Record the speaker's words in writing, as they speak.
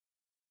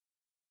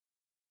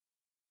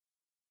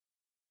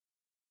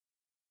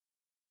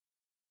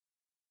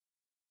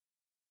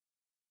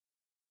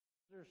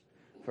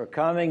For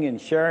coming and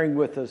sharing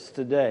with us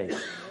today.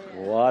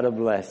 What a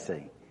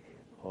blessing.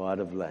 What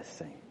a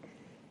blessing.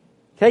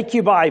 Take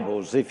your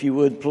Bibles, if you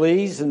would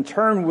please, and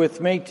turn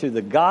with me to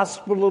the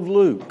Gospel of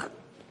Luke,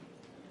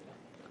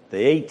 the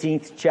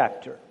 18th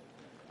chapter.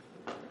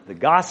 The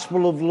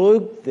Gospel of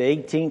Luke, the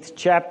 18th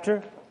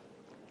chapter.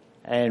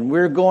 And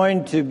we're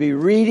going to be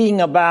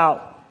reading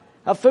about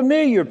a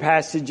familiar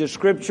passage of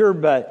Scripture,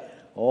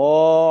 but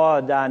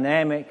a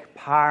dynamic,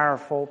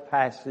 powerful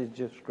passage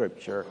of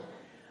Scripture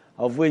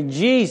of when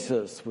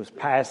Jesus was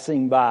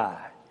passing by,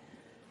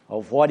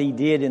 of what he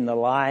did in the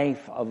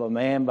life of a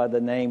man by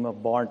the name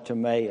of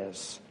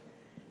Bartimaeus.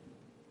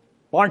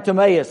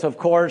 Bartimaeus, of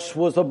course,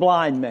 was a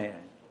blind man,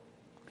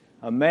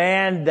 a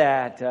man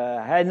that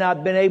had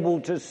not been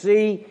able to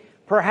see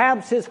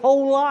perhaps his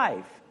whole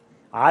life.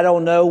 I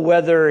don't know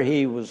whether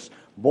he was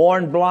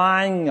born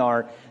blind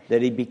or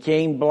that he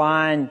became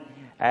blind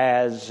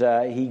as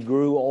he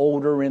grew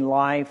older in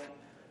life.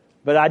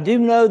 But I do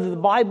know that the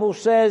Bible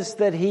says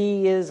that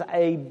he is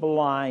a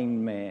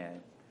blind man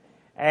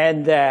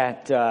and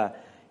that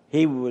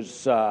he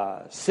was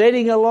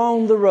sitting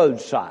along the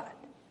roadside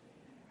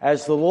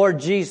as the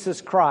Lord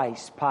Jesus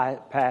Christ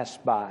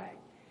passed by.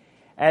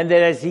 And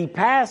that as he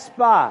passed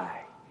by,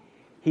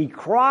 he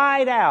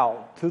cried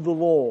out to the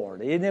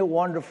Lord. Isn't it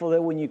wonderful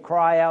that when you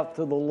cry out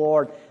to the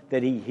Lord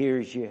that he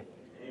hears you?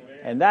 Amen.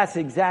 And that's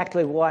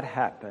exactly what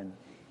happened.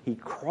 He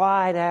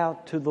cried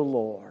out to the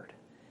Lord.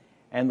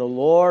 And the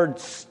Lord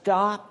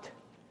stopped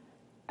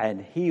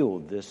and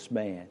healed this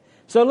man.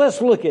 So let's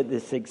look at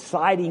this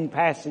exciting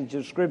passage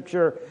of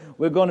Scripture.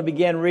 We're going to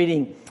begin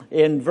reading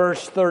in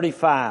verse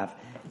 35.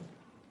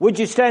 Would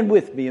you stand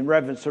with me in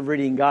reverence of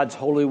reading God's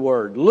holy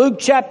word? Luke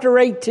chapter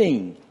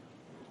 18,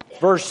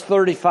 verse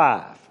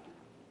 35.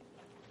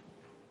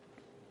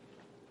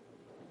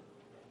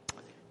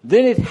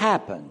 Then it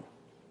happened,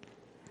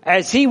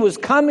 as he was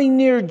coming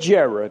near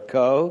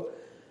Jericho,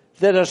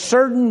 that a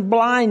certain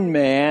blind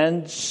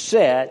man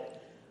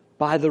sat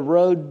by the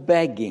road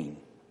begging.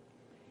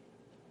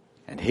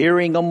 And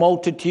hearing a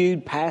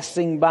multitude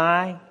passing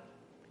by,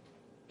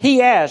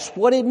 he asked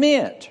what it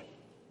meant.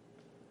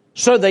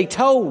 So they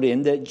told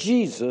him that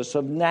Jesus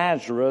of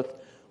Nazareth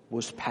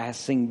was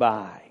passing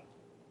by.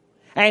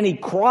 And he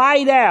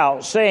cried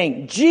out,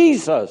 saying,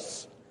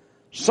 Jesus,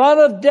 Son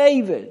of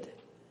David,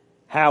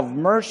 have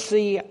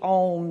mercy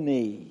on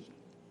me.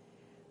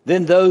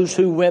 Then those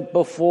who went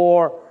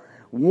before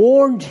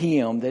warned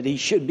him that he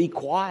should be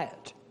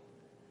quiet.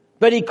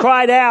 But he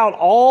cried out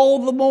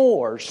all the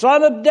more,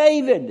 Son of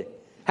David,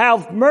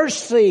 have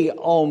mercy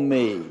on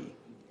me.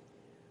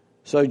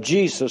 So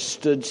Jesus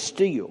stood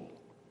still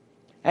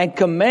and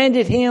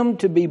commanded him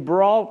to be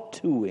brought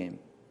to him.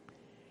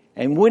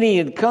 And when he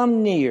had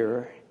come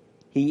near,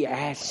 he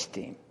asked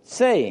him,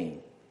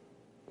 saying,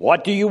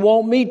 What do you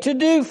want me to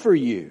do for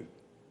you?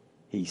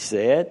 He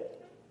said,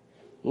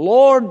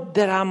 Lord,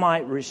 that I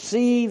might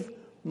receive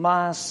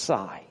my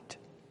sight.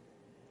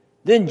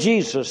 Then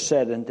Jesus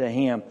said unto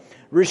him,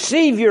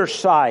 Receive your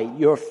sight,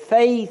 your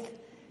faith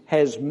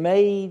has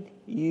made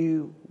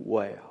you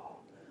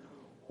well.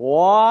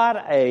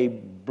 What a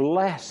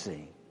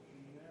blessing.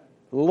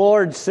 The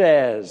Lord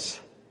says,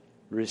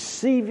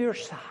 Receive your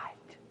sight,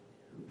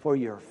 for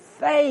your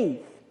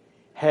faith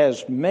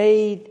has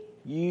made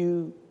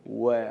you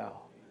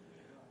well.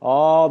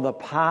 Oh, the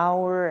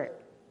power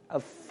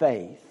of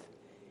faith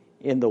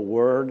in the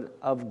Word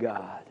of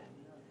God.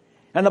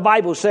 And the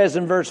Bible says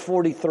in verse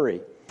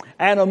 43,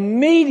 And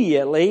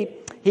immediately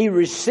he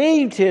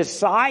received his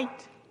sight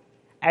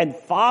and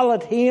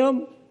followed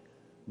him,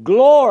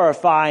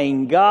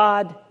 glorifying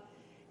God.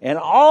 And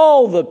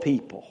all the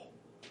people,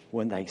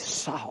 when they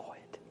saw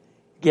it,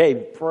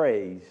 gave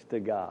praise to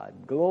God.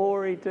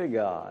 Glory to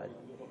God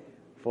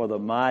for the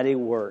mighty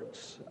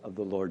works of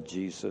the Lord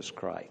Jesus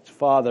Christ.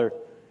 Father,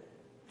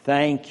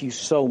 thank you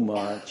so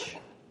much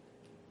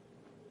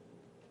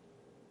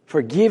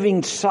for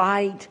giving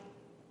sight.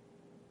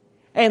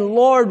 And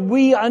Lord,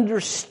 we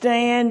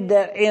understand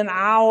that in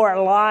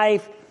our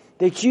life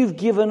that you've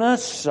given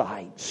us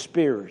sight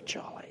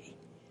spiritually.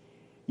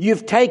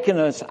 You've taken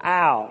us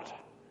out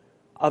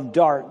of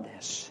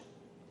darkness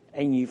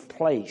and you've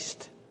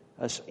placed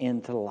us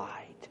into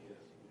light.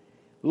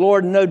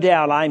 Lord, no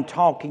doubt I'm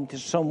talking to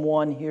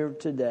someone here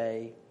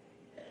today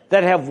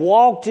that have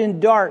walked in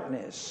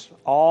darkness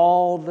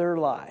all their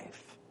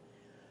life.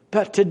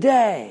 But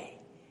today,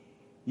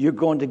 you're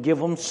going to give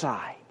them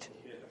sight.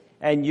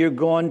 And you're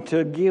going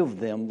to give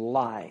them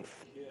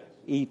life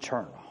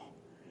eternal.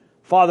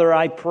 Father,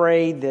 I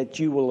pray that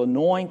you will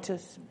anoint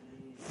us,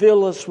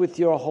 fill us with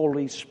your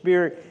Holy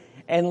Spirit.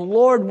 And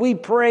Lord, we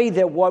pray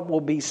that what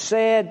will be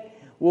said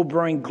will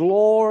bring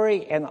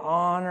glory and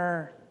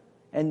honor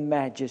and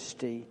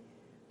majesty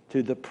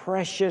to the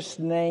precious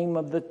name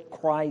of the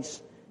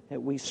Christ that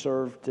we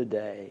serve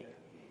today.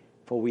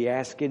 For we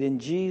ask it in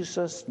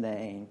Jesus'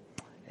 name.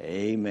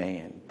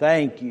 Amen.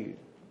 Thank you.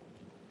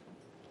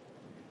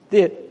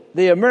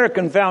 The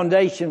American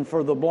Foundation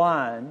for the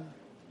Blind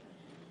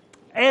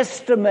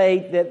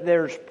estimate that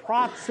there's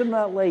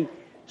approximately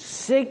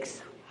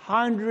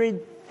 600,000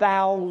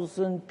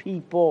 100,000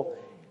 people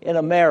in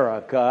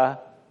America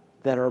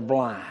that are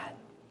blind.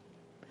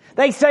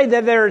 They say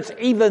that there's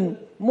even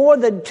more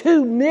than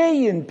 2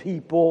 million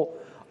people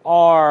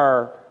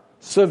are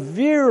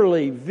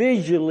severely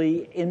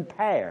visually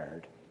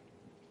impaired.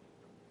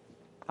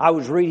 I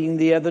was reading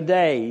the other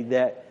day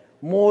that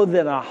more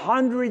than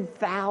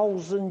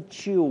 100,000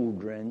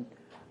 children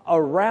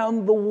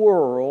around the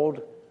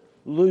world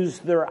lose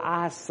their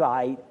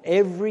eyesight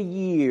every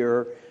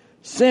year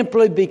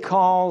simply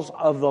because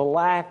of the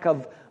lack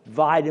of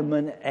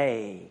vitamin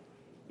A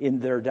in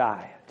their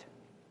diet.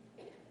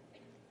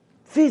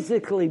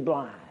 Physically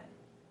blind.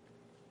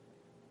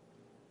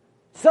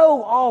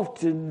 So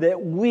often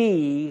that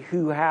we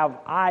who have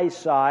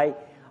eyesight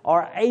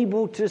are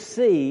able to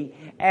see,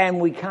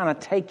 and we kind of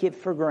take it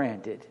for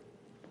granted.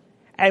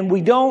 And we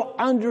don't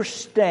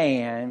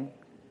understand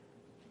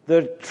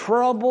the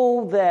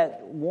trouble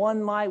that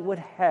one would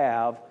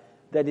have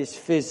that is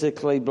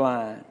physically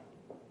blind.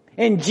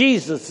 In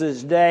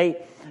Jesus'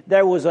 day,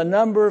 there was a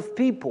number of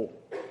people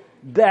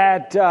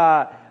that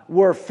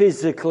were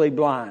physically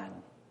blind.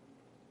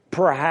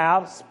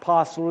 Perhaps,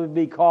 possibly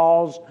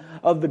because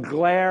of the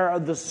glare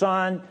of the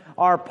sun,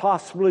 or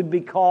possibly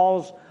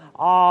because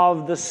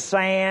of the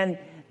sand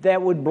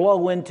that would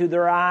blow into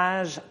their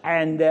eyes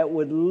and that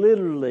would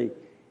literally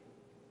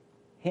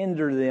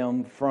hinder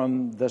them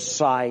from the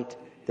sight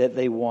that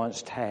they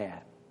once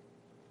had.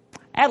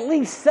 At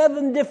least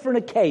 7 different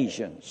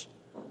occasions,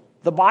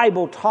 the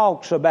Bible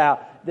talks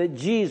about that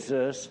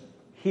Jesus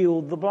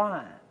healed the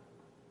blind.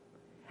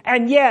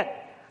 And yet,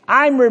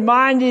 I'm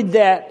reminded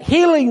that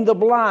healing the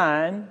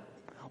blind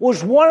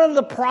was one of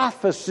the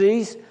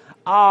prophecies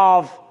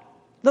of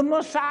the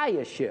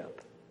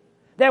Messiahship.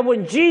 That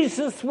when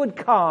Jesus would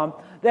come,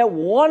 that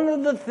one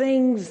of the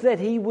things that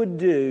he would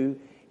do,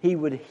 he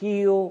would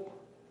heal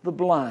the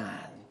blind.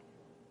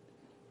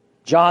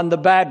 John the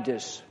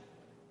Baptist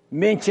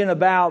mentioned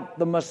about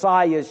the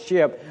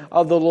Messiahship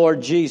of the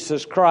Lord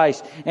Jesus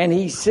Christ. And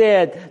he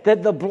said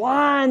that the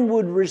blind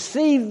would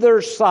receive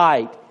their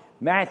sight.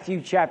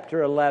 Matthew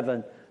chapter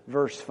 11,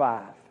 verse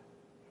 5.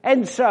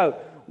 And so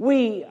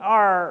we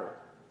are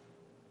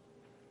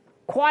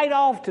quite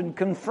often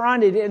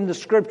confronted in the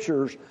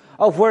Scriptures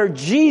of where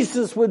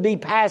Jesus would be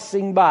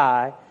passing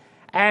by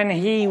and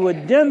he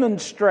would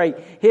demonstrate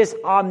his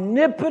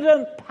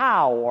omnipotent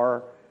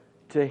power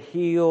to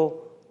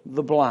heal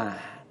the blind.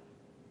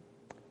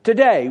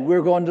 Today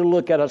we're going to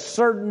look at a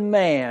certain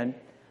man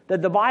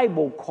that the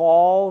Bible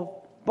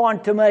called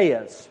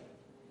Bartimaeus.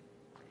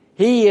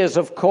 He is,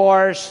 of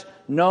course,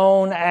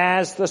 known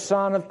as the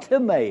son of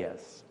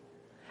Timaeus.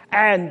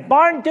 And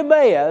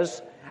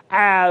Bartimaeus,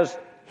 as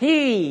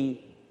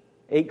he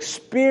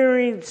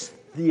experienced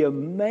the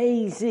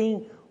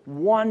amazing,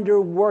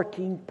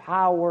 wonder-working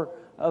power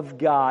of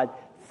God,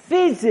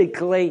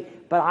 physically,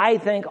 but I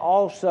think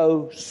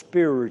also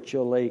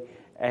spiritually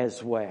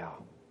as well.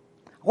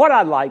 What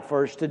I'd like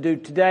for us to do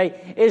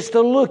today is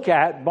to look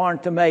at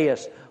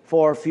Bartimaeus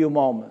for a few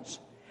moments.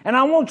 And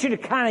I want you to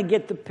kind of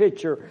get the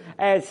picture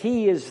as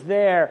he is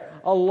there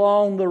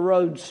along the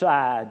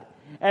roadside.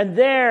 And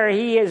there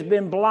he has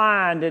been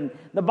blind, and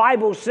the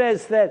Bible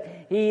says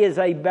that he is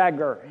a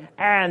beggar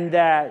and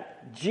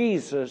that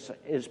Jesus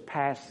is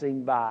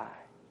passing by.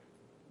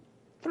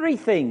 3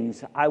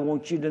 things I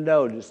want you to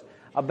notice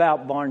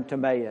about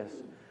Bartimaeus.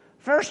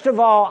 First of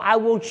all, I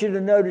want you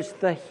to notice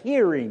the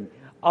hearing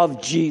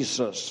of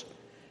Jesus.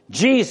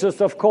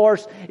 Jesus, of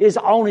course, is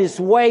on his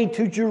way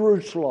to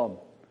Jerusalem.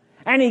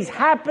 And he's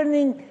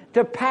happening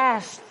to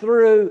pass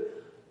through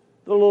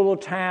the little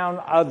town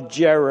of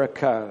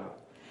Jericho.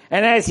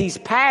 And as he's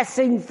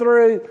passing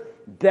through,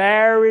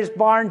 there is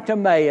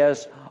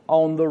Bartimaeus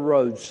on the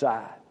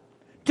roadside.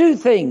 2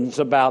 things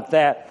about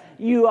that.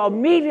 You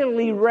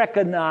immediately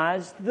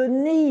recognize the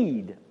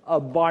need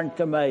of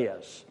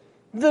Bartimaeus.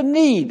 The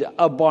need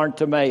of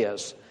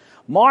Bartimaeus.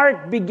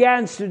 Mark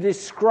begins to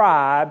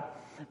describe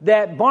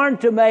that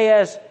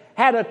Bartimaeus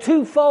had a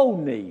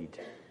 2-fold need.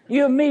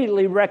 You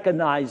immediately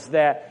recognize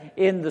that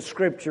in the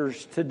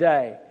Scriptures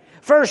today.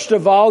 First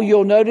of all,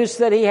 you'll notice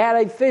that he had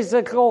a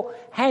physical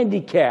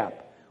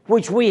handicap,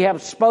 which we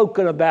have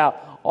spoken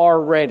about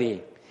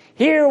already.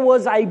 Here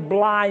was a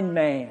blind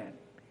man.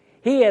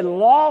 He had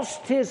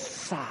lost his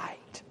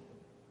sight.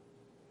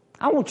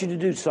 I want you to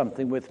do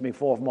something with me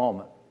for a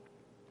moment.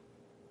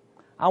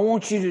 I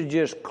want you to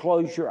just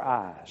close your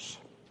eyes.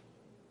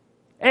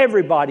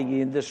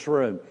 Everybody in this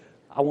room,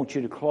 I want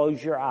you to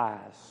close your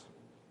eyes.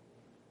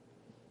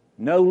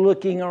 No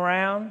looking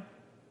around.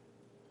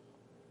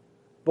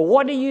 But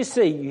what do you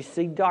see? You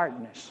see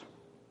darkness.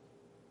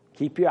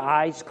 Keep your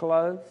eyes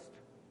closed.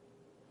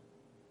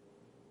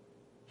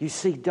 You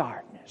see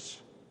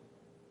darkness.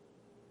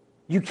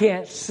 You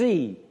can't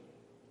see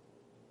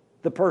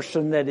the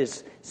person that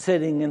is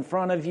sitting in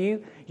front of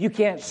you. You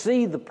can't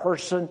see the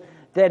person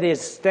that is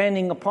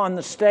standing upon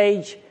the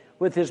stage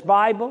with his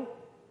Bible.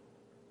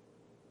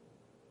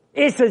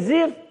 It's as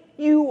if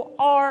you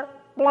are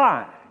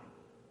blind.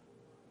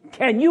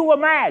 Can you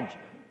imagine?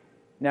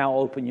 Now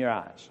open your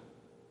eyes.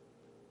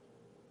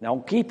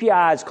 Don't keep your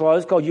eyes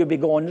closed because you'll be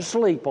going to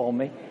sleep on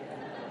me.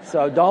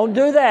 So don't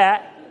do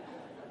that.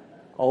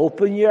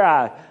 Open your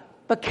eyes.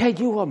 But can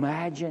you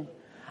imagine?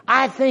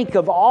 I think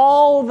of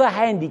all the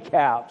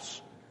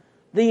handicaps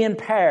the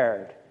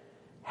impaired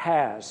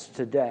has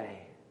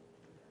today.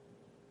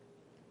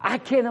 I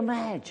can't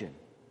imagine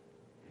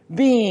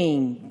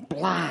being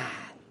blind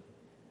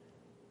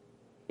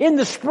in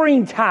the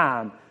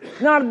springtime,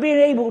 not being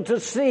able to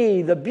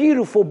see the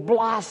beautiful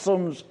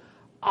blossoms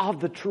of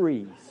the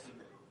trees,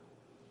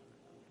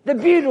 the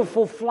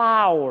beautiful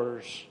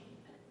flowers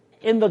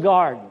in the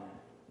garden,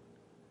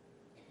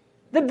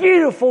 the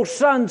beautiful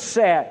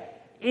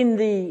sunset in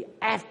the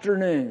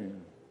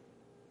afternoon,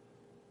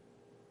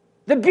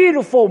 the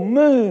beautiful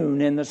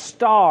moon and the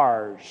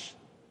stars,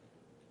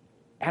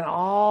 and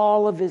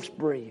all of its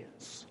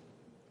brilliance.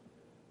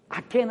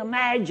 I can't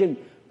imagine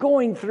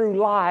going through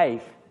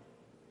life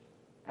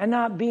and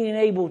not being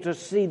able to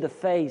see the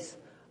face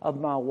of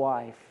my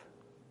wife.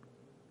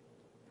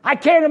 I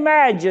can't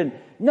imagine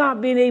not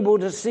being able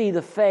to see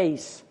the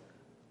face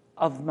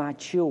of my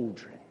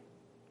children.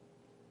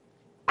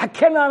 I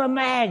cannot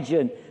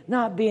imagine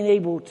not being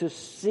able to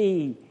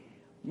see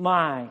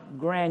my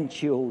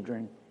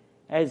grandchildren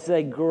as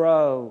they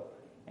grow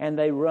and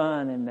they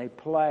run and they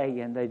play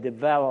and they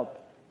develop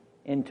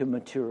into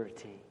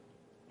maturity.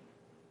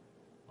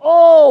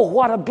 Oh,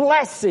 what a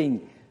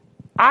blessing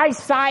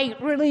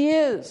eyesight really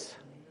is.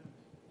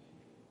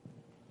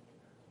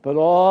 But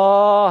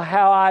oh,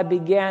 how I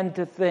began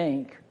to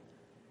think.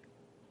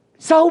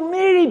 So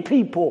many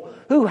people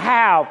who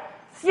have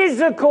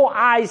physical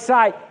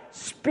eyesight,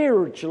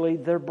 spiritually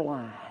they're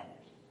blind.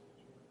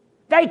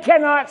 They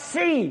cannot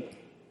see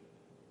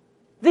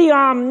the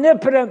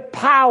omnipotent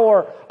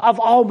power of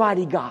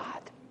Almighty God.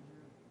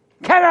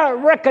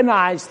 Cannot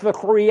recognize the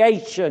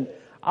creation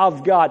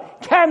of God.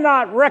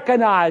 Cannot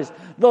recognize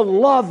the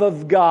love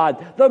of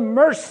God, the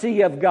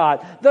mercy of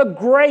God, the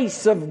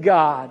grace of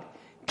God.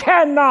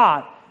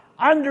 Cannot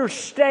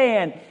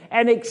understand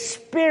and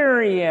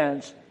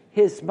experience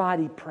His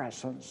mighty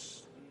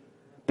presence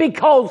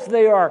because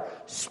they are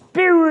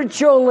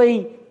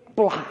spiritually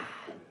blind.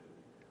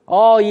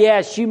 Oh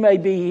yes, you may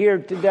be here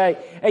today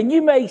and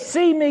you may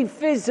see me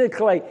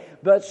physically,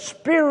 but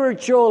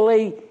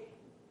spiritually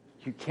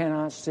you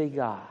cannot see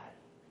God.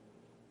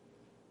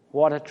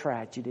 What a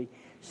tragedy.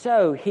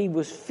 So he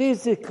was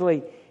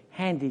physically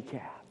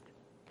handicapped.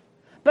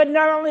 But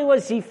not only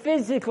was he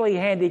physically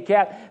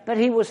handicapped, but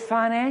he was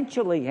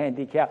financially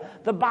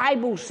handicapped. The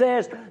Bible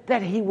says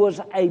that he was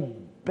a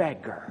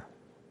beggar.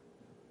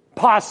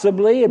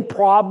 Possibly and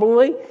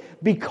probably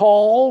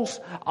because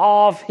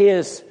of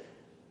his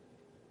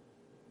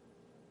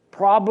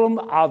problem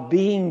of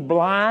being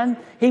blind.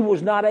 He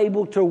was not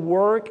able to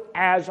work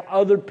as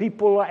other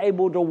people are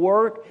able to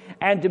work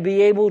and to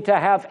be able to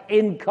have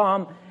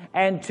income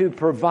and to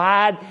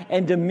provide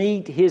and to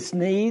meet his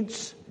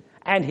needs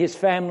and his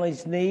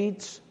family's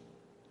needs.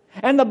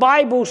 And the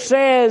Bible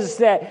says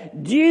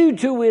that due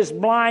to his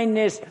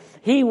blindness,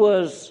 he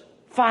was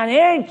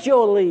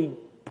financially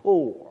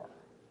poor.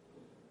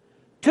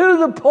 To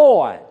the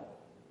point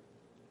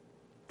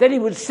that he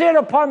would sit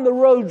upon the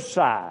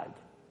roadside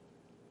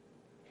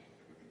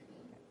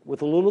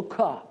with a little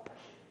cup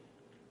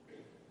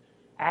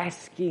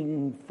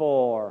asking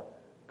for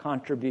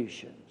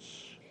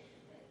contributions.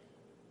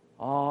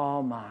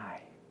 Oh my.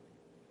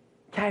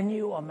 Can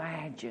you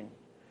imagine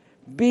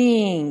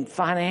being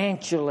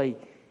financially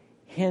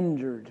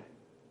hindered,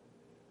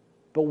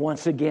 but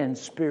once again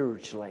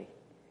spiritually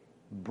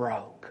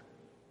broke?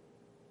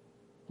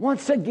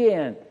 Once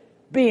again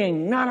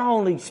being not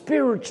only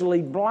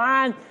spiritually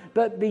blind,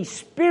 but be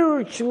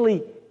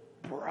spiritually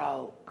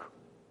broke.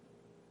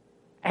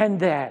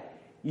 And that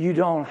you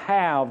don't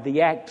have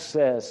the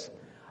access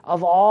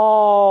of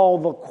all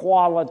the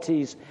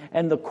qualities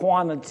and the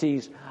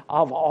quantities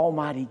of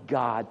Almighty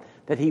God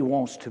that He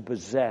wants to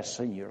possess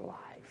in your life.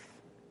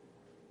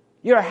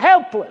 You're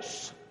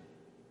helpless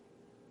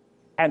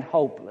and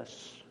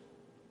hopeless.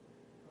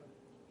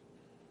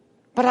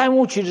 But I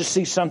want you to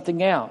see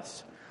something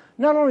else.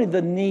 Not only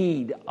the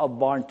need of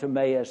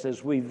Bartimaeus,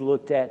 as we've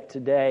looked at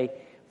today,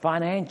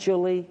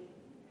 financially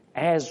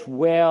as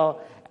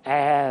well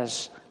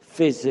as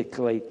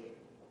physically,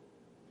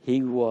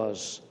 he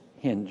was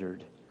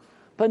hindered.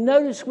 But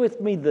notice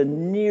with me the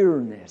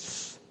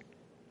nearness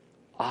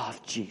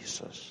of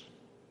Jesus.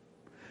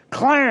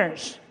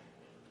 Clarence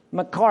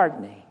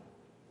McCartney,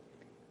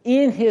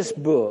 in his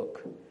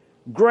book,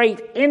 Great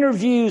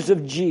Interviews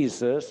of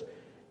Jesus,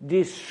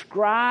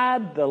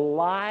 described the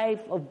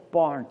life of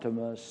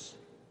Bartimaeus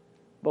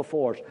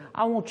before us.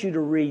 I want you to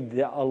read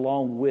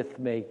along with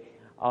me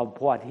of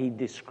what he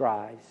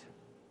describes.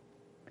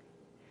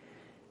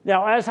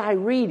 Now, as I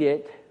read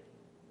it,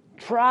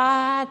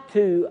 try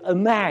to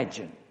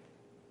imagine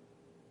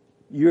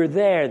you're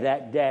there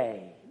that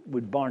day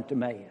with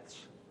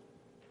Bartimaeus.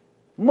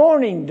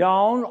 Morning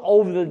dawn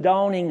over the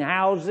dawning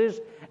houses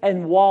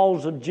and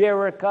walls of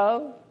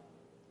Jericho.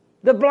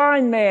 The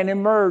blind man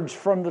emerged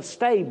from the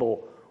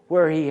stable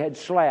where he had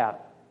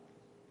slept,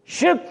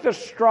 shook the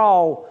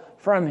straw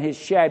from his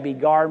shabby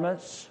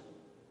garments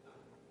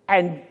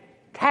and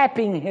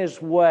tapping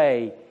his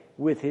way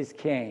with his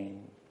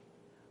cane,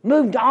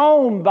 moved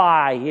on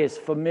by his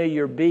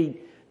familiar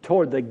beat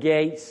toward the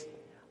gates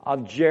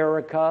of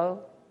Jericho.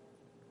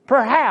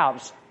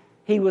 Perhaps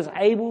he was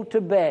able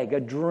to beg a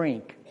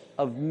drink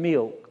of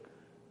milk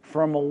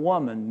from a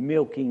woman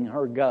milking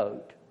her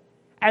goat,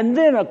 and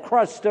then a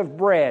crust of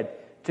bread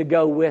to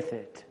go with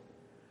it.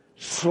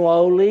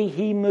 Slowly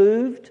he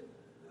moved,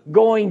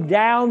 going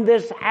down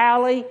this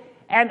alley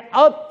and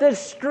up the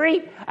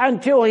street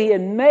until he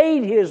had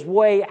made his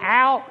way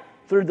out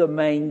through the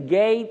main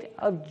gate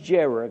of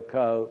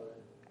Jericho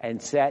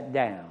and sat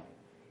down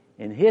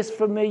in his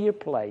familiar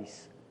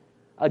place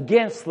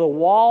against the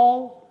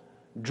wall,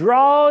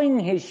 drawing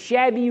his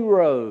shabby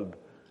robe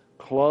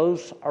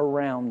close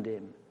around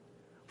him.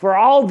 For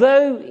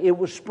although it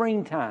was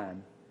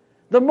springtime,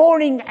 the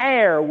morning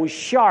air was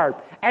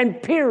sharp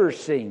and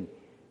piercing,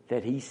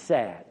 that he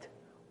sat,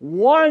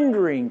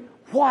 wondering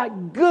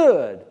what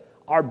good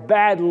or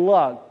bad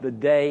luck the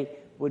day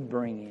would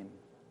bring him.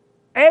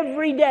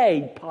 Every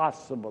day,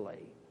 possibly,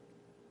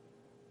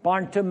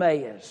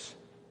 Bartimaeus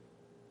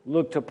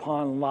looked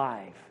upon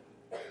life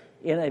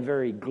in a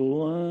very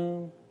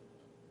gloom,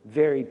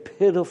 very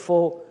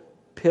pitiful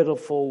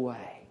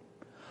way.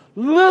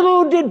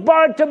 Little did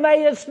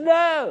Bartimaeus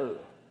know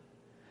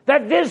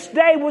that this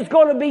day was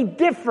going to be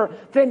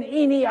different than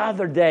any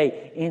other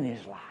day in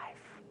his life.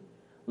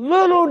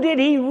 Little did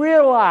he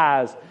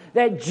realize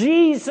that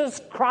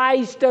Jesus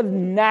Christ of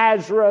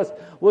Nazareth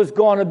was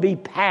going to be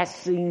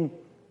passing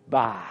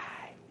by.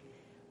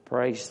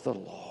 Praise the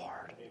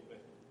Lord.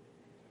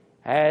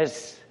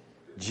 As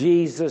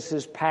Jesus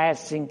is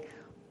passing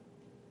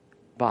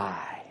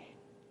by,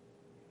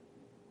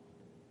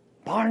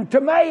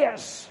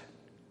 Bartimaeus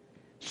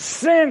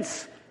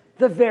sensed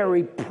the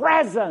very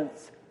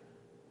presence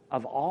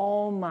of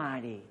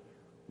Almighty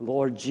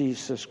Lord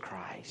Jesus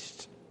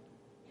Christ.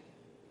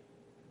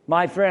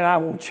 My friend, I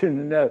want you to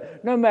know,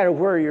 no matter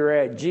where you're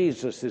at,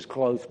 Jesus is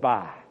close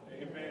by.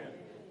 Amen.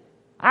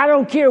 I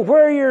don't care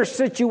where your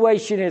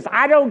situation is.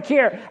 I don't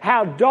care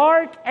how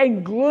dark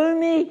and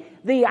gloomy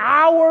the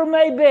hour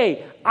may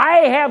be. I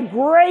have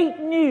great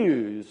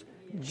news.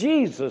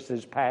 Jesus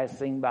is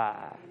passing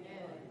by.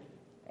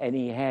 And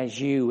He has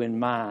you in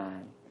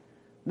mind.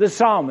 The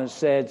psalmist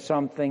said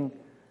something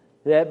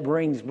that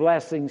brings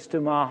blessings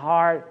to my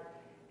heart.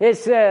 It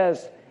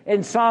says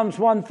in Psalms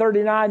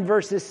 139,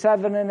 verses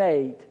 7 and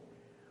 8,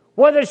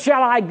 "Whither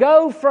shall I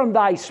go from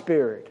thy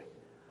spirit?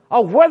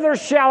 Or whither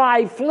shall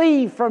I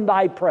flee from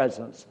thy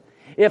presence?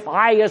 If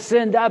I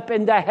ascend up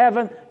into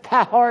heaven,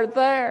 thou art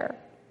there.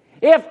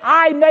 If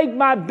I make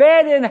my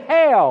bed in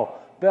hell,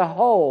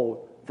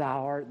 behold,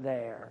 thou art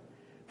there."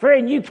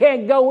 Friend, you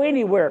can't go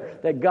anywhere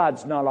that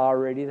God's not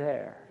already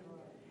there.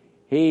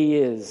 He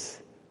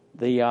is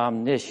the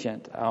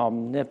omniscient,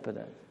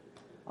 omnipotent,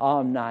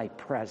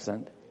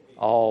 omnipresent,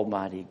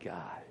 almighty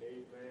God.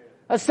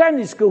 A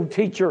Sunday school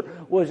teacher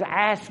was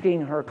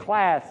asking her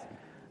class,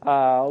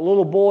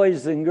 little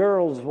boys and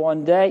girls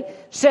one day,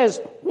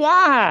 says,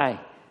 "Why?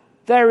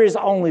 There is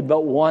only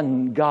but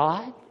one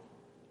God."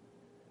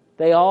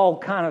 They all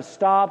kind of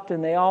stopped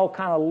and they all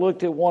kind of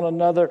looked at one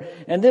another.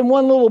 And then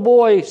one little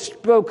boy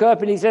spoke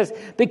up and he says,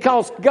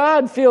 "Because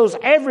God fills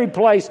every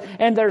place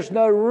and there's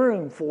no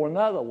room for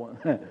another one."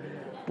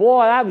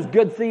 Boy, that was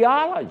good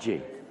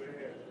theology.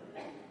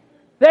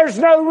 There's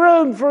no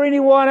room for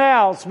anyone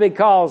else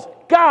because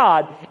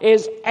God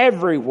is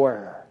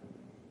everywhere.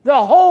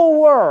 The whole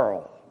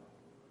world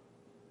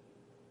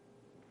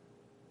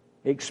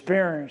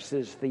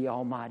experiences the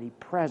almighty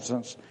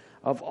presence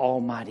of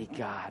Almighty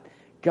God.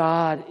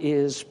 God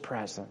is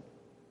present.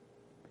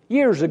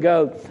 Years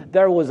ago,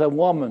 there was a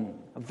woman,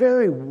 a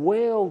very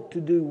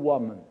well-to-do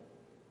woman.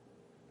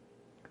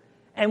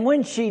 And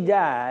when she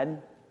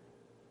died,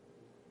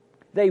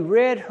 they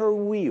read her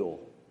will.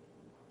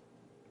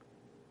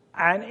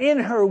 And in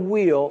her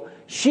will,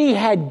 she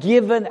had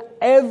given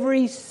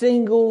every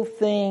single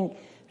thing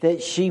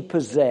that she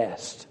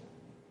possessed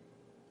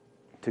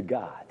to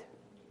God.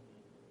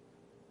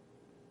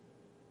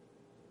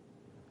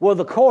 Well,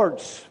 the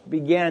courts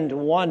began to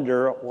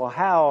wonder, well,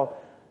 how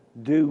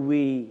do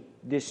we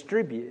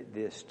distribute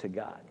this to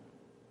God?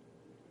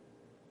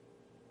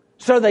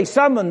 So they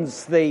summoned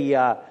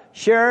the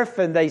sheriff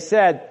and they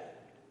said,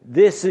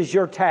 "This is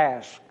your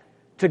task,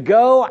 to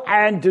go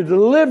and to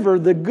deliver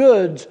the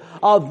goods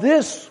of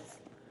this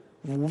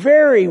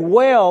very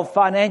well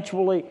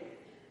financially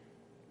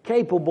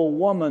capable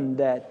woman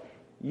that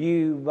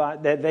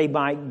they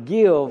might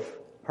give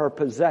her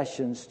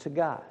possessions to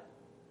God."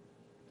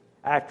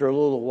 After a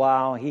little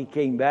while, he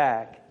came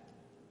back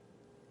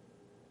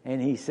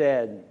and he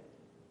said,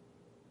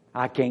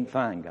 "I can't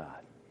find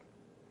God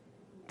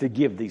to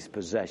give these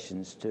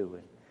possessions to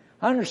him."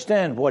 I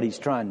understand what he's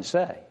trying to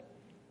say.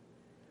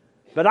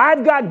 But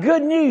I've got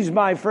good news,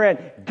 my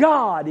friend.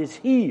 God is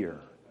here.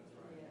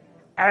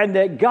 And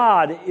that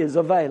God is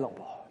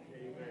available.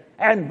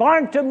 And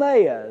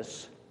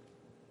Bartimaeus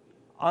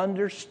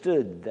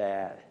understood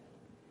that.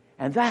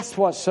 And that's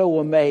what's so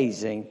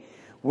amazing.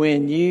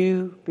 when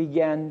you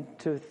begin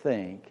to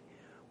think,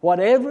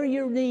 whatever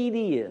your need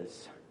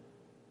is,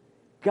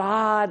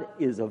 God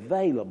is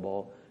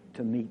available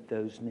to meet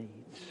those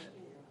needs.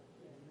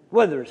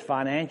 Whether it's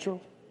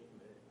financial,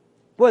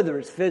 whether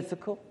it's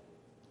physical,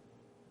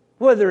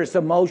 whether it's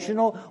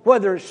emotional,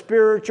 whether it's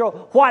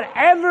spiritual,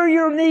 whatever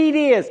your need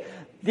is,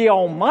 the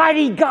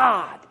Almighty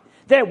God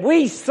that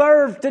we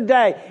serve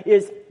today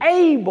is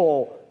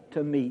able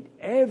to meet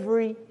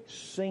every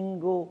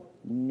single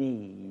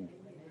need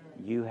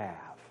you have.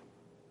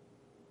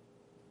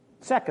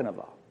 Second of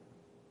all,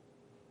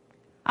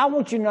 I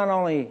want you to not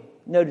only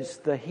notice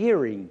the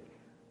hearing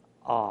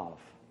of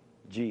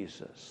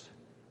Jesus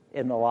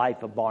in the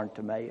life of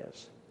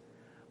Bartimaeus,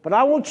 but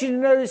I want you to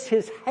notice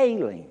his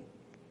hailing.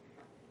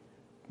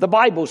 The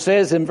Bible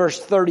says in verse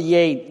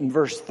 38 and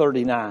verse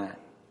 39,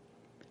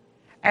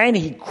 and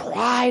he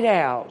cried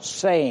out,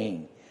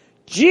 saying,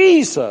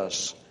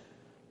 Jesus,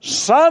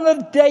 Son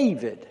of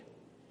David,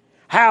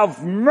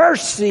 have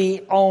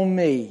mercy on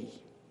me.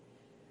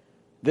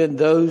 Then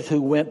those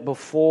who went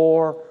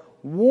before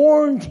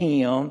warned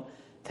him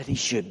that he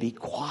should be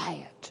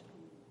quiet.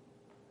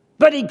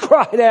 But he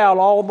cried out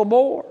all the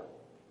more,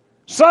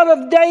 Son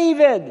of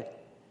David,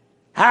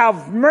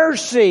 have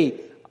mercy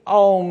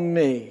on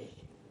me.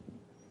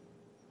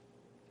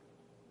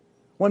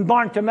 When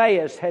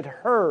Bartimaeus had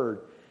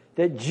heard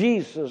that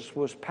Jesus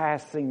was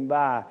passing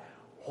by,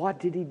 what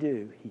did he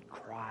do? He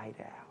cried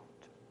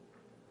out.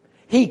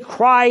 He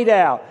cried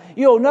out.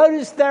 You'll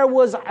notice there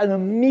was an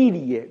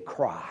immediate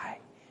cry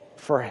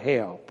for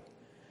help.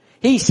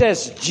 He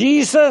says,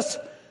 Jesus,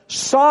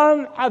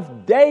 Son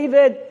of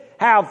David,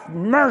 have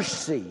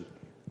mercy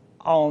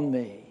on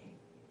me.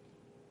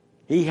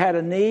 He had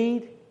a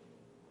need,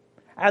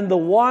 and the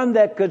one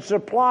that could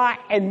supply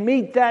and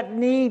meet that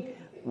need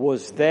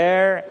was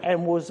there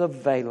and was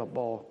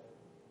available.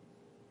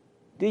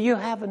 Do you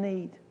have a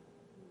need?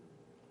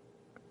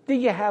 Do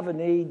you have a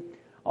need?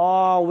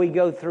 Oh, we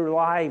go through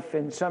life,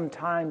 and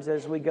sometimes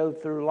as we go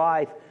through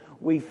life,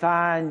 we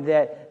find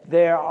that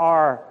there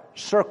are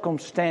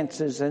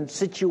circumstances and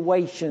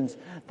situations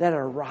that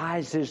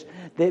arises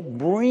that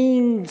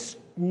brings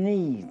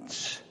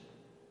needs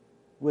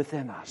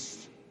within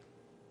us.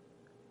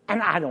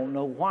 And I don't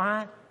know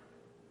why,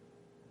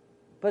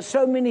 but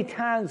so many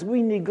times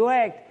we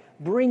neglect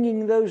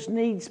bringing those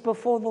needs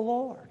before the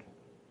Lord.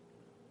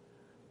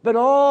 But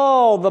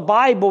the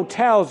Bible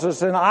tells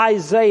us in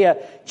Isaiah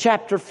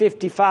chapter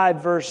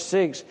 55 verse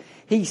 6,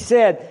 he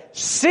said,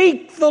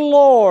 seek the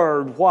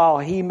Lord while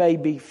he may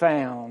be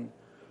found.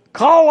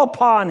 Call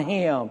upon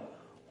him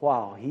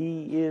while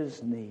he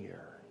is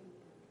near.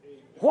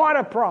 What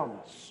a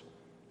promise.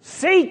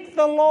 Seek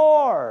the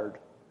Lord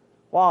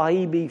while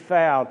he be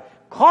found.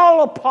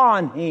 Call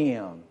upon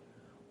him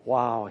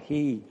while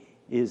he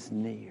is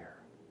near.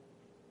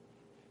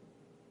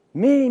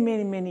 Many,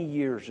 many, many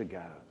years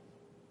ago,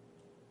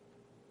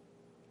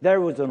 there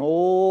was an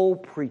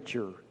old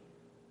preacher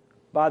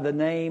by the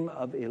name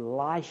of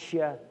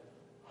Elisha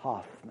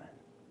Hoffman.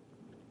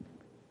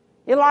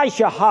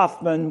 Elisha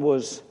Hoffman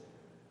was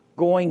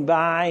going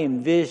by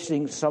and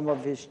visiting some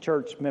of his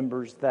church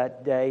members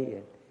that day.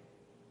 And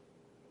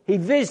he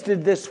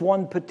visited this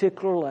one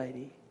particular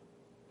lady.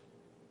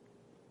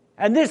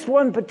 And this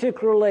one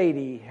particular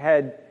lady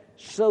had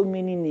so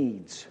many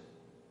needs.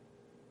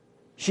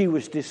 She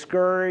was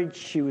discouraged.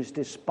 She was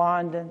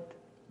despondent.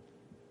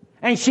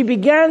 And she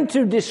began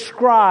to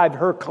describe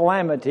her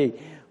calamity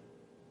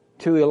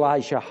to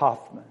Elisha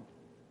Hoffman.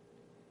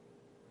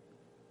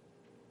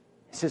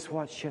 He says,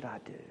 what should I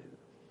do?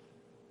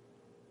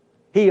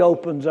 He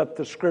opens up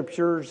the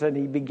scriptures and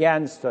he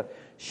begins to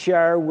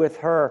share with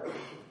her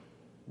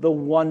the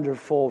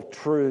wonderful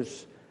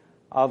truths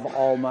of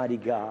Almighty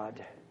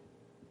God,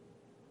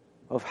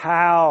 of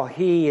how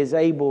he is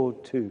able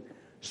to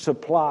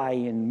supply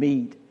and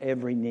meet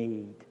every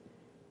need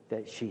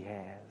that she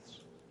has.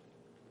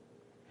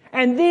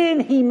 And then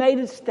he made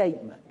a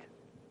statement.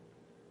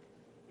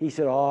 He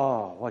said,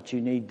 what you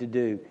need to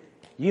do,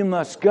 you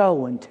must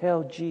go and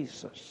tell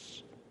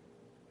Jesus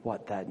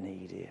what that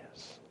need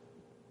is.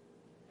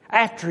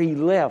 After he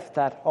left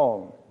that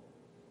home,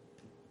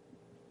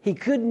 he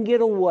couldn't get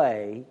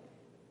away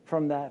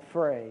from that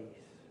phrase,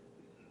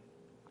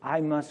 I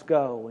must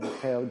go and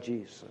tell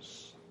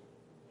Jesus.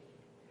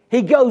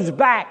 He goes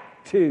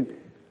back to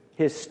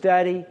his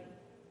study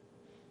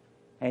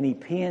and he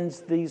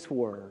pens these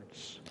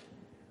words,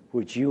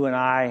 which you and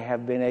I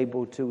have been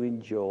able to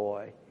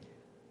enjoy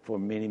for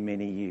many,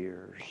 many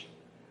years.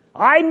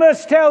 I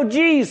must tell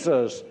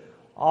Jesus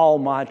all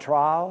my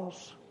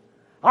trials.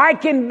 I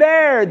can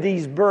bear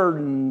these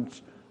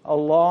burdens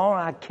alone.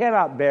 I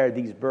cannot bear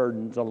these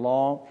burdens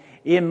alone.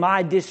 In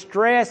my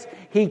distress,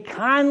 he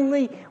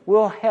kindly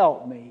will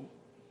help me.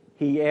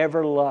 He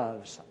ever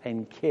loves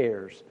and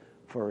cares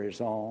for his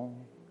own.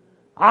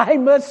 I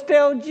must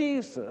tell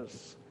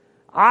Jesus.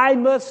 I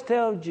must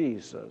tell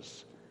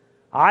Jesus.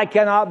 I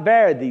cannot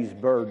bear these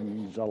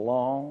burdens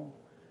alone.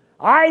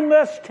 I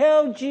must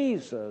tell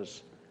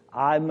Jesus.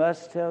 I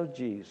must tell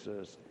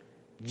Jesus.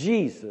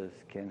 Jesus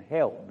can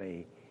help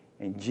me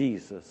and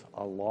Jesus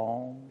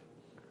along.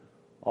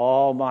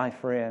 Oh, my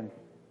friend,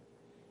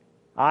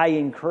 I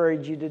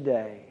encourage you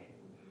today,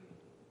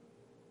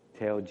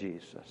 tell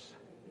Jesus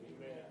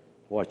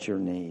what your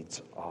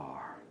needs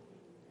are.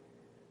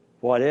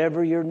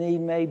 Whatever your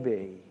need may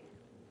be.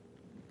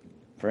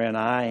 Friend,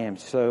 I am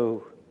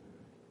so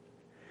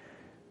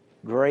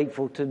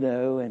grateful to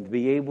know and to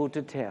be able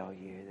to tell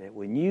you that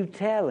when you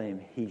tell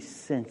Him, He's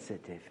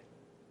sensitive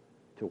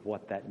to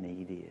what that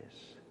need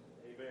is.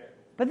 Amen.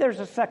 But there's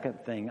a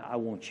second thing I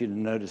want you to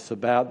notice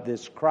about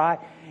this cry.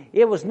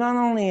 It was not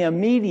only an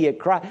immediate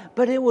cry,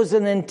 but it was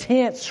an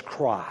intense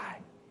cry.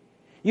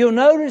 You'll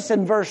notice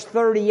in verse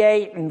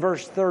 38 and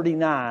verse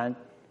 39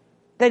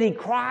 that he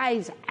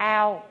cries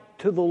out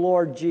to the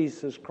Lord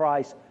Jesus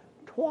Christ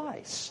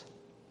twice.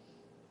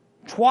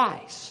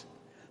 Twice.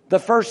 The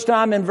first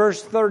time in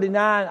verse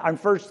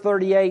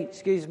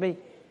 38,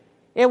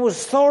 it was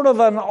sort of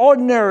an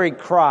ordinary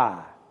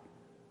cry,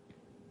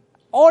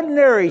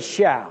 ordinary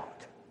shout,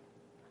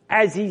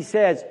 as he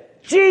says,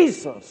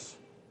 Jesus.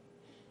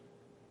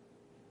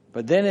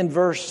 But then in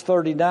verse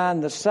 39,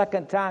 the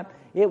second time,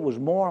 it was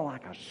more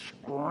like a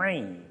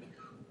scream.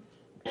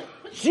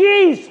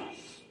 Jesus!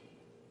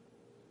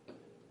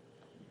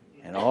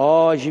 And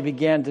as you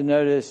began to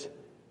notice,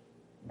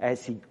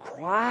 as he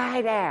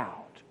cried out,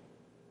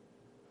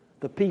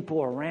 the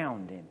people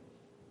around him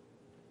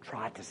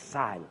tried to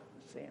silence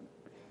him.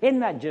 Isn't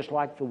that just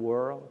like the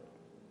world?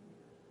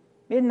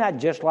 Isn't that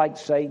just like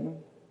Satan?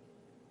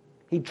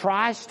 He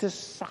tries to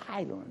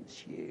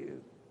silence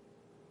you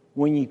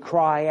when you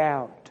cry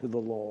out to the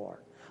Lord.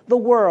 The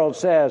world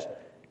says,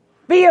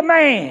 be a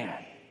man.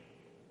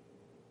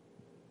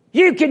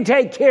 You can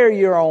take care of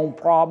your own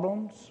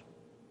problems.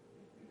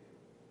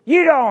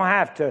 You don't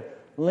have to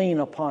lean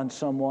upon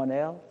someone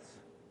else.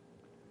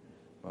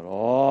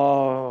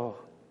 But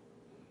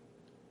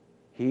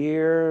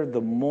here,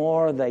 the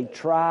more they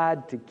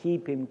tried to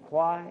keep him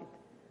quiet,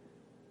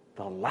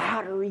 the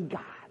louder he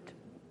got.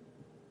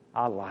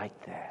 I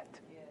like that.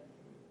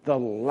 The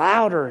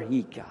louder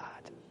he got.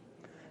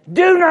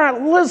 Do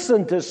not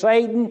listen to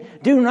Satan.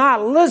 Do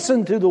not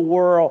listen to the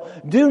world.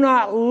 Do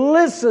not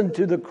listen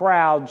to the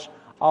crowds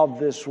of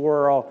this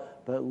world.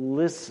 But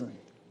listen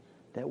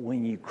that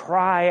when you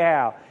cry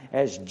out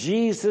as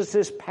Jesus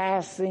is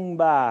passing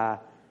by,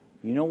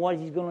 you know what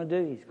he's going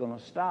to do? He's going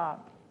to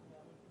stop.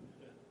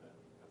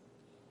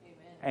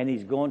 And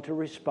he's going to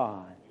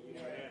respond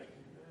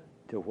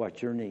to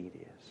what your need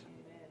is.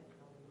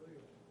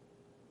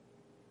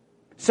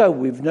 So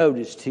we've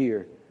noticed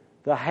here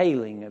the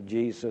hailing of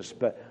Jesus,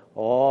 but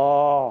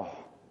not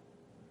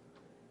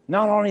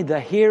only the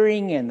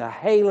hearing and the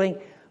hailing,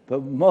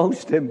 but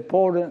most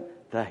important,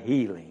 the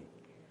healing.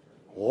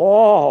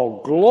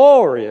 Oh,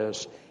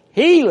 glorious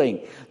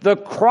healing. The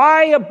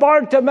cry of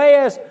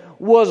Bartimaeus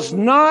was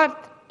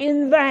not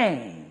in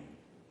vain,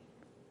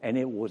 and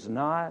it was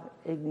not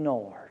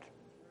ignored.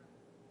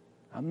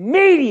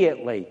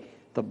 Immediately,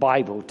 the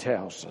Bible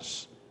tells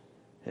us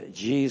that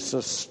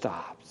Jesus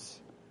stops.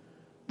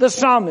 The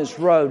psalmist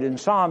wrote in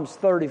Psalms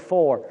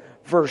 34,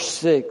 verse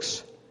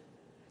 6,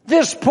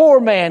 this poor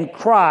man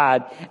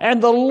cried,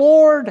 and the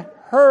Lord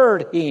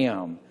heard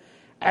him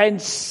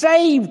and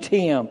saved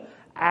him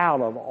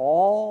out of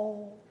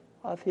all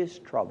of his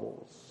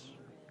troubles.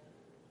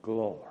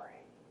 Glory.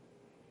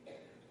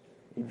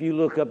 If you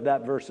look up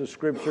that verse of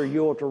Scripture,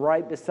 you ought to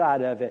write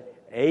beside of it,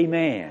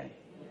 amen.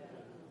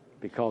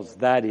 Because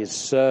that is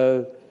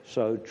so,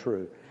 so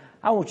true.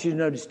 I want you to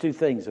notice two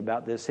things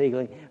about this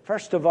healing.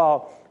 First of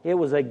all, it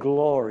was a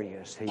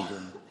glorious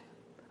healing.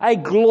 A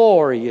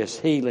glorious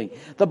healing.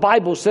 The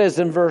Bible says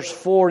in verse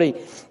 40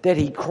 that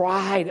he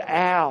cried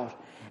out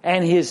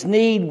and his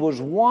need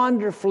was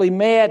wonderfully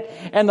met.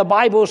 And the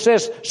Bible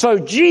says, so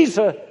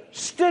Jesus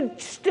stood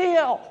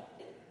still.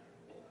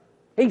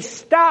 He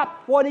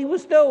stopped what he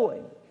was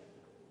doing.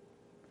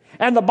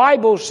 And the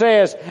Bible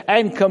says,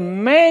 and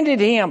commanded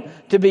him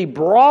to be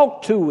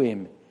brought to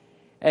him.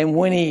 And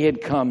when he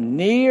had come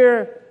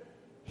near,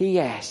 he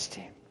asked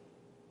him.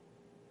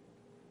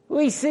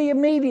 We see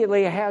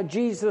immediately how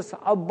Jesus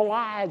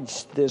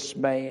obliged this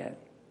man.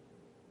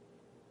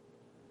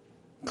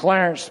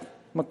 Clarence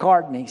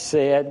McCartney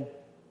said,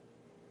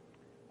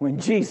 when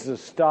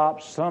Jesus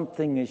stops,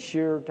 something is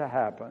sure to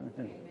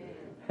happen.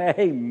 Amen.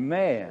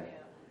 Amen.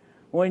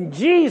 When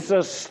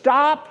Jesus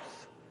stops,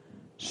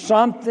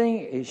 something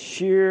is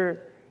sure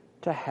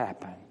to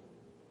happen.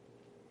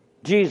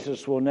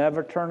 Jesus will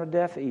never turn a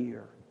deaf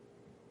ear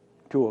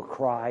to a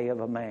cry of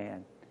a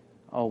man,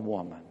 a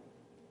woman.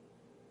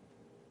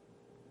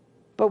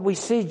 But we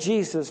see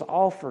Jesus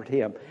offered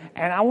him.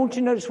 And I want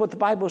you to notice what the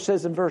Bible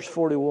says in verse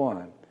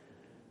 41.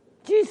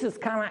 Jesus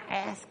kind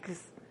of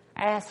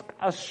asks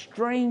a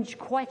strange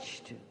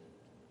question.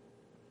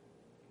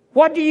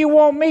 What do you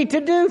want me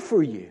to do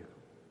for you?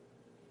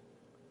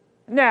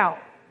 Now,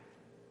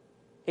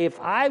 if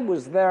I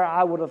was there,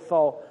 I would have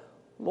thought,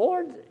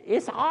 Lord,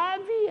 it's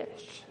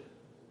obvious.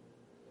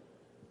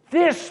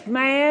 This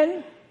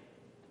man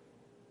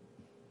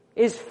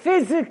is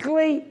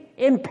physically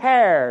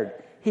impaired.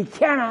 He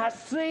cannot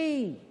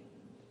see.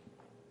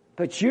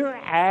 But you're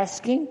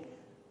asking,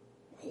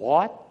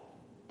 what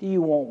do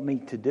you want me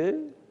to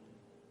do?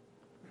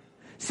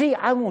 See,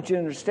 I want you to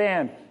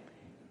understand,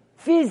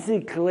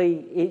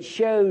 physically it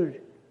showed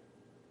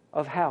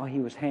of how he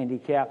was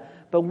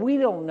handicapped, but we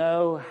don't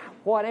know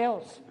what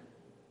else,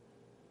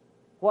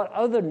 what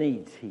other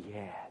needs he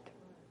had.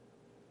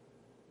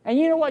 And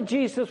you know what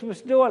Jesus was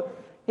doing?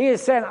 He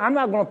is saying, I'm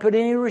not going to put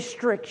any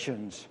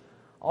restrictions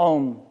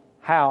on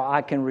how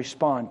I can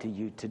respond to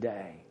you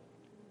today.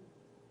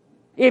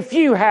 If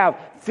you have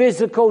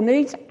physical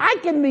needs, I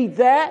can meet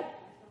that.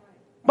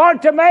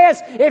 Bartimaeus,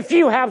 if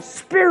you have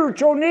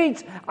spiritual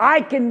needs,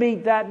 I can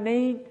meet that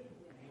need.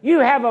 You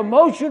have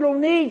emotional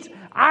needs,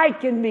 I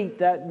can meet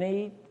that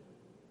need.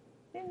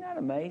 Isn't that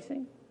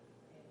amazing?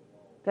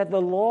 That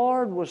the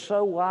Lord was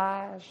so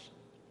wise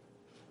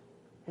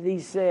that he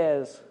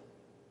says,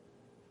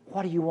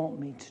 what do you want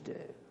me to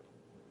do?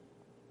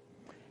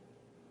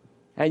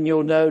 And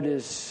you'll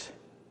notice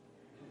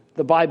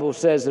the Bible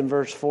says in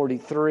verse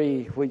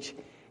 43, which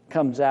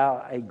comes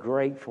out a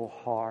grateful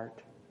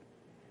heart.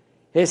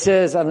 It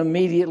says, and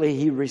immediately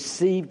he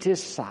received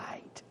his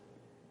sight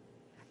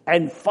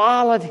and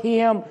followed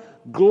him,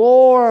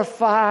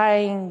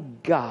 glorifying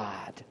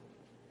God.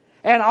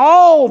 And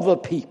all the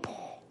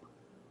people,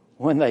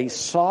 when they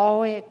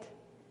saw it,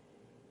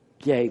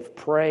 gave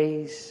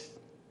praise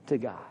to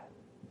God.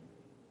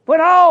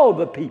 When all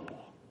the people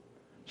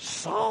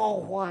saw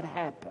what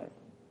happened,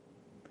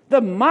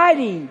 the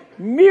mighty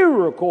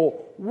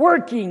miracle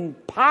working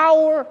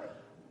power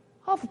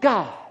of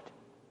God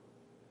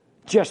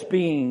just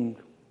being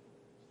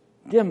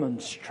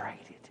demonstrated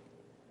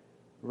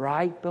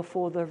right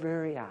before their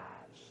very eyes,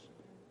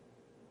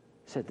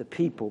 said the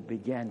people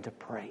began to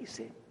praise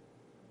him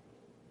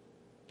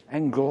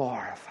and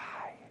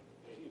glorify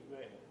him.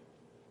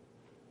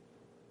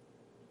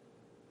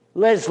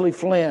 Leslie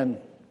Flynn,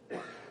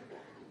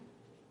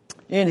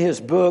 in his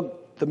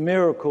book, The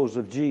Miracles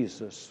of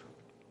Jesus,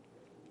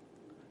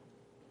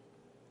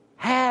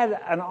 had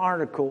an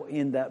article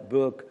in that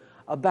book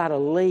about a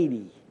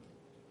lady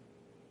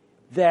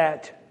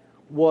that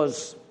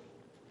was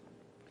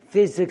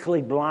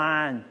physically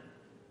blind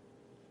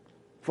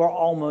for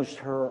almost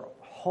her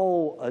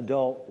whole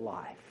adult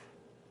life.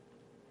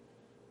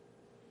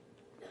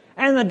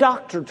 And the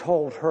doctor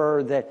told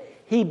her that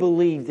he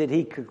believed that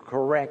he could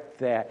correct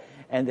that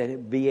and that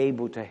he'd be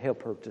able to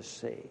help her to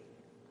see.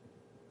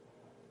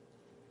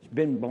 She's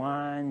been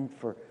blind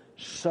for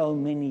so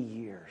many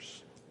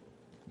years.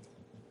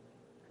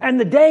 And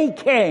the day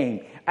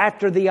came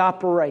after the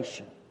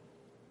operation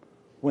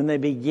when they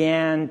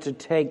began to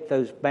take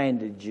those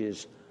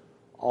bandages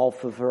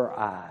off of her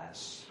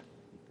eyes.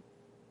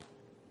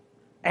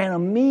 And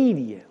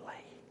immediately,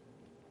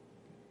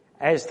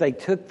 as they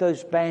took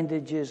those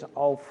bandages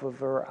off of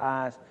her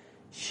eyes,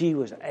 she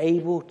was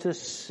able to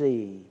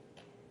see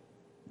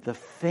the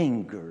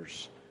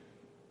fingers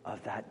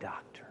of that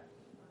doctor.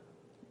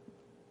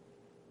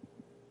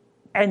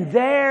 And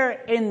there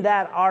in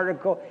that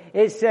article,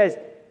 it says,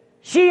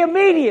 she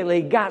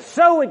immediately got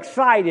so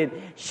excited,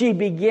 she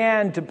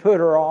began to put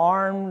her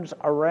arms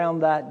around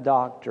that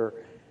doctor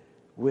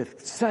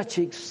with such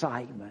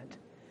excitement,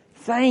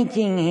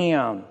 thanking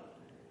him.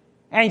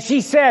 And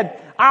she said,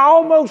 I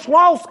almost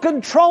lost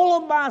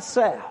control of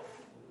myself.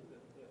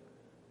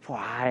 For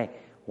I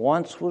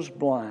once was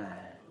blind,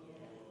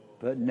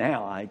 but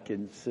now I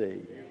can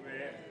see.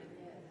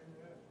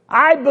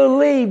 I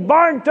believe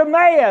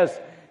Bartimaeus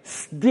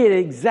did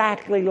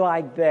exactly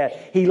like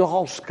that. He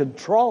lost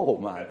control,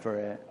 my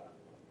friend.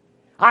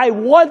 I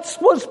once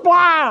was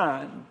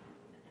blind,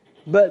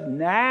 but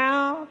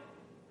now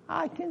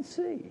I can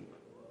see.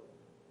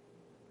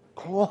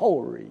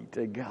 Glory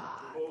to God.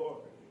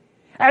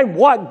 And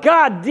what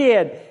God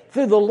did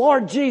through the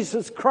Lord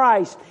Jesus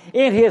Christ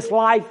in his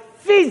life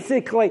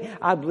physically,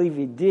 I believe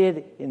he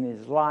did in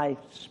his life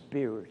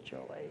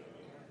spiritually.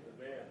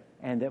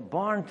 And that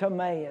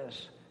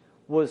Bartimaeus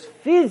was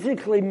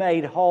physically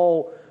made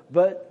whole,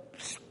 but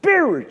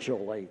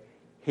spiritually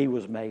he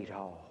was made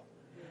whole.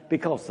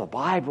 Because the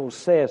Bible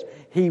says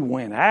he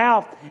went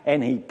out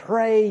and he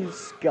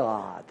praised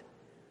God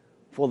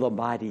for the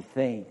mighty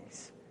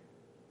things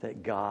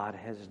that God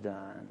has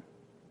done.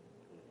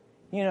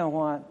 You know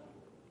what?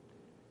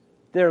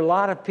 There are a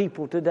lot of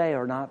people today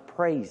are not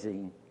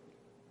praising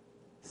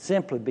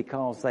simply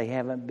because they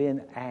haven't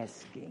been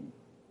asking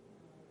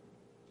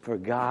for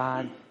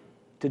God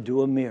to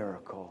do a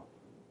miracle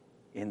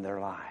in their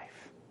life.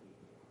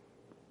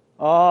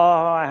 Oh,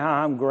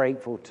 I'm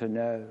grateful to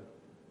know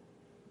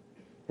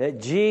that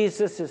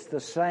Jesus is the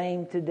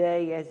same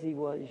today as he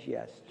was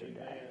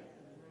yesterday.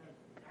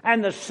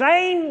 And the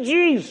same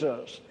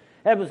Jesus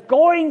that was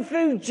going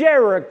through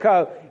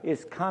Jericho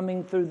is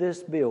coming through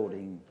this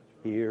building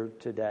here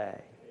today.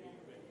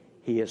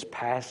 He is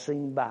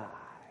passing by.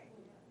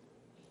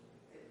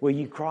 Will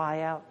you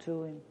cry out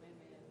to him?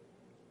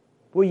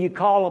 Will you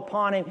call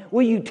upon him?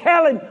 Will you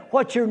tell him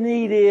what your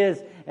need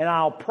is? And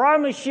I'll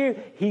promise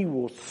you, he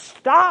will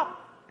stop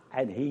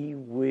and he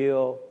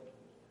will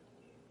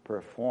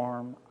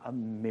perform a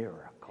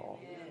miracle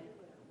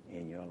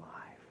in your life.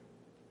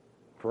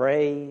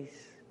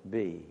 Praise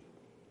be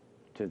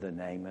to the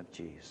name of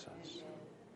Jesus.